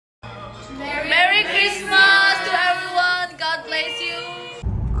Merry Christmas to everyone. God bless you.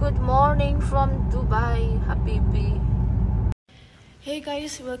 Good morning from Dubai, Habibi. Hey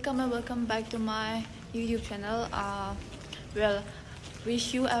guys, welcome back to my YouTube channel. Well,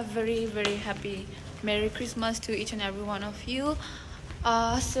 wish you a very happy Merry Christmas to each and every one of you.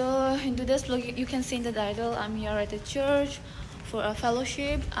 So in today's vlog, you can see in the title, I'm here at the church for a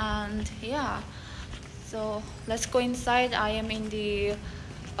fellowship, and yeah, so let's go inside. I am in the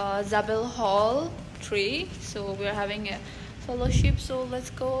Zabel Hall 3, so we're having a fellowship, so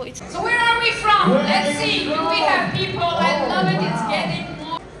let's go. So where are we from? Let's see. Do we have people? I love it. It's getting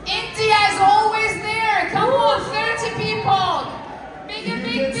more. India is always there. Come on, 30 people.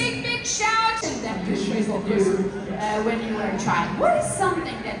 Big shout. That pictures of you when you were a child. What is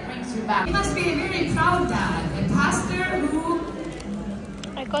something that brings you back? You must be a very proud dad. A pastor who...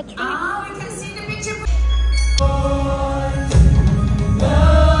 I got 3. Ah, we can see the picture.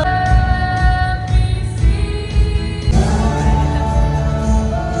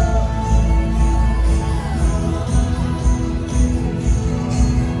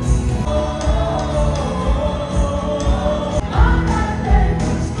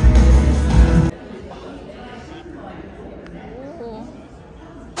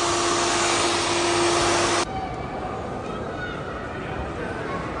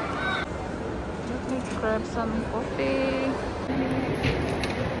 Grab some coffee.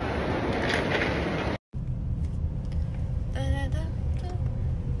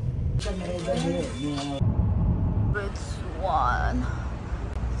 It's 1.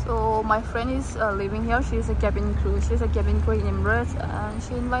 So my friend is living here. She's a cabin crew. She's a cabin crew in Emirates, and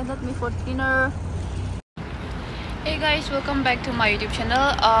she invited me for dinner. Hey guys, welcome back to my YouTube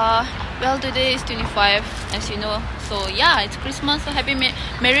channel. Well, today is 25, as you know. So yeah, it's Christmas. So happy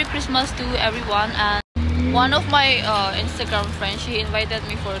Merry Christmas to everyone. And one of my Instagram friends, she invited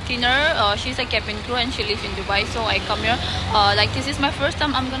me for dinner. She's a cabin crew and she lives in Dubai, so I come here. Like, this is my first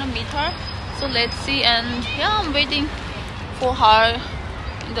time I'm gonna meet her. So let's see, and yeah, I'm waiting for her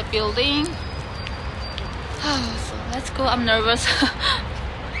in the building. So let's go. I'm nervous.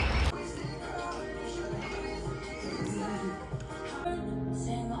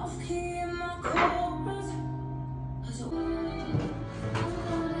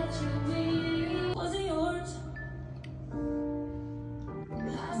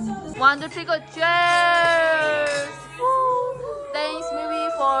 One, two, three, go! Cheers! Woo! Thanks, Mimi,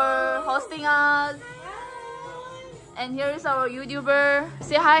 for hosting us. And here is our YouTuber.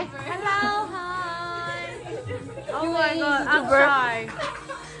 Say hi. Hello, hi. Oh You my are god, I'm YouTuber. shy.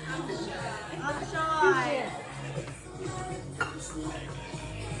 I'm shy.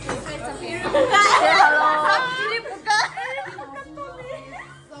 Say hello.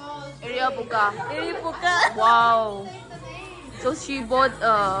 Area Buka. Wow. So she bought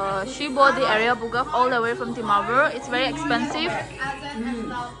the area buka all the way from Timavur. It's very expensive.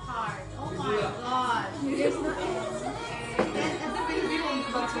 Oh my god.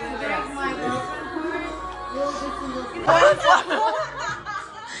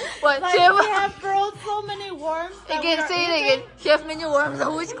 What? Like, Chef? we have brought so many worms. Again, say it again. Chef menu worms.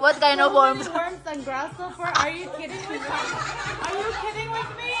 What kind of worms? Worms and grasshopper. Are you kidding with me? Are you kidding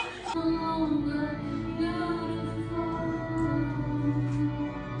with me?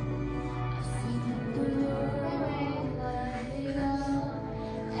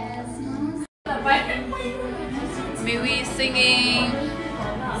 Maybe singing.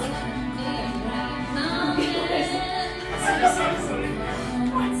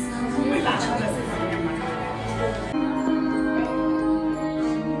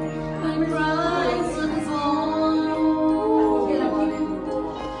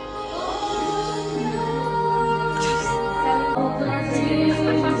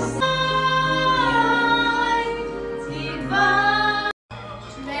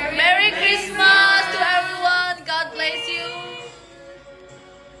 Merry Christmas to everyone. God bless you.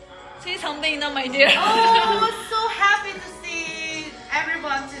 Say something now, my dear. Oh, so happy to see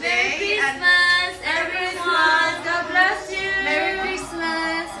everyone today. Merry Christmas, everyone. God bless you. Merry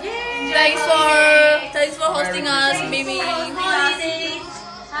Christmas. Yay. Thanks for hosting us, Mimi. Holiday.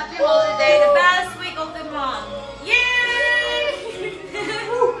 Happy holiday. The best week of the month. Yay!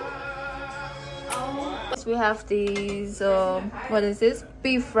 We have these, what is this?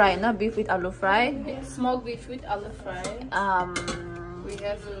 Beef fry, not beef with aloo fry. Smoked beef with aloo fry. We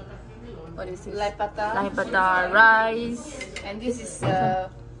have, what is this? Lai pata. Lai pata rice. And this is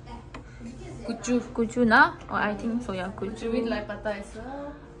Kuchu na? Oh, I think so, yeah, kuchu. with lai pata as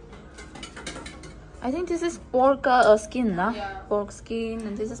well. I think this is pork skin, na? Yeah. Pork skin,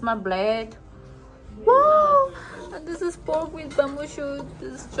 and this is my bread. Wow! And this is pork with bamboo shoot.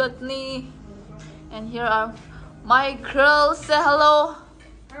 This is chutney. And here are my girls. Say hello.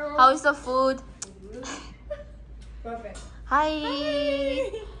 Hello. How is the food? Perfect. Hi.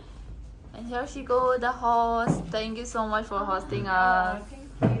 And here she go, the host. Thank you so much for hosting us.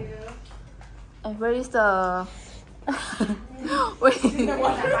 Thank you. And where is the... Wait.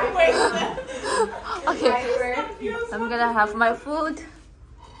 Okay. I'm gonna have my food.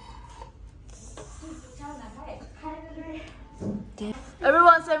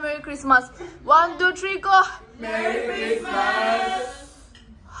 Everyone say Merry Christmas. 1, 2, 3, go. Merry Christmas.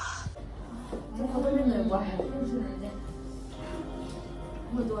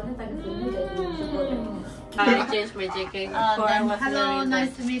 I changed my jacket before I was Hello, wearing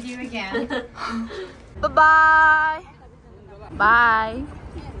nice to meet you again. Bye-bye. Bye.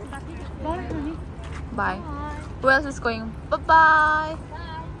 Bye. Who else is going? Bye-bye.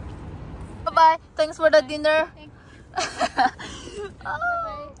 Bye-bye. Thanks for the dinner.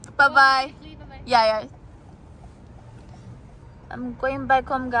 Bye-bye. Yeah. I'm going back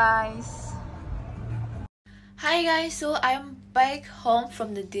home, guys. Hi guys, so I'm back home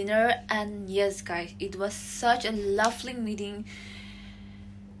from the dinner, and yes guys, it was such a lovely meeting.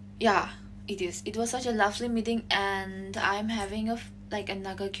 Yeah, it was such a lovely meeting, and I'm having a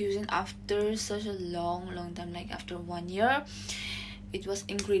Naga cuisine after such a long time, like after 1 year. It was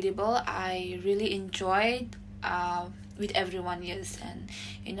incredible. I really enjoyed with everyone. Yes, and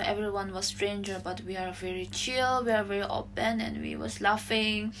you know, everyone was stranger, but we are very chill, we are very open, and we was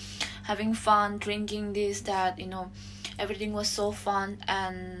laughing, having fun, drinking this, that, you know, everything was so fun.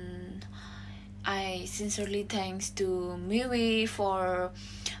 And I sincerely thanks to Miwi for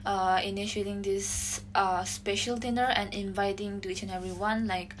initiating this special dinner and inviting to each and every one.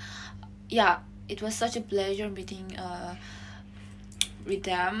 Like, yeah, it was such a pleasure meeting with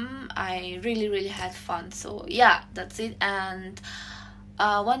them. I really had fun. So yeah, that's it. And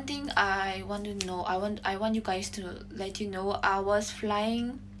one thing I want to know, I want you guys to let you know, I was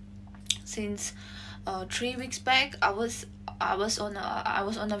flying since 3 weeks back. I was on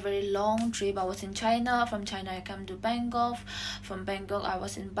a very long trip. I was in China. From China I came to Bangkok. From Bangkok I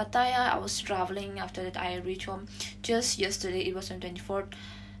was in Pattaya. I was traveling. After that I reached home just yesterday. It was on 24th.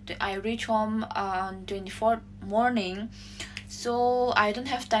 I reached home on 24th morning. So I don't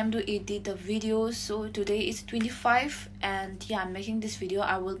have time to edit the video. So today is 25, and yeah, I'm making this video.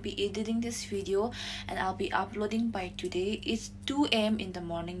 I will be editing this video and I'll be uploading by today. It's 2 a.m. in the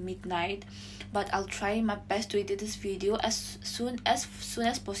morning, midnight, but I'll try my best to edit this video as soon as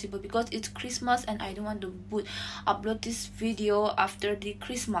possible, because it's Christmas and I don't want to upload this video after the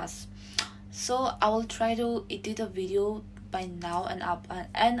Christmas. So I will try to edit a video by now and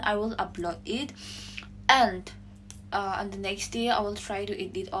I will upload it. And on the next day I will try to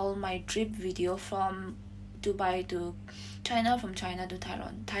edit all my trip video from Dubai to China, from China to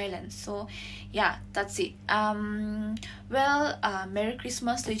Thailand. So yeah, that's it. Merry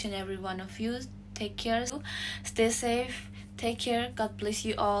Christmas to each and every one of you. Take care, stay safe, take care, God bless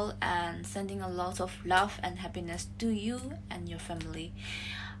you all, and sending a lot of love and happiness to you and your family.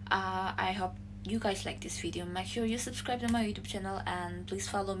 I hope you guys like this video. Make sure you subscribe to my YouTube channel, and please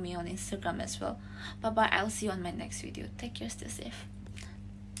follow me on Instagram as well. Bye bye. I'll see you on my next video. Take care, stay safe.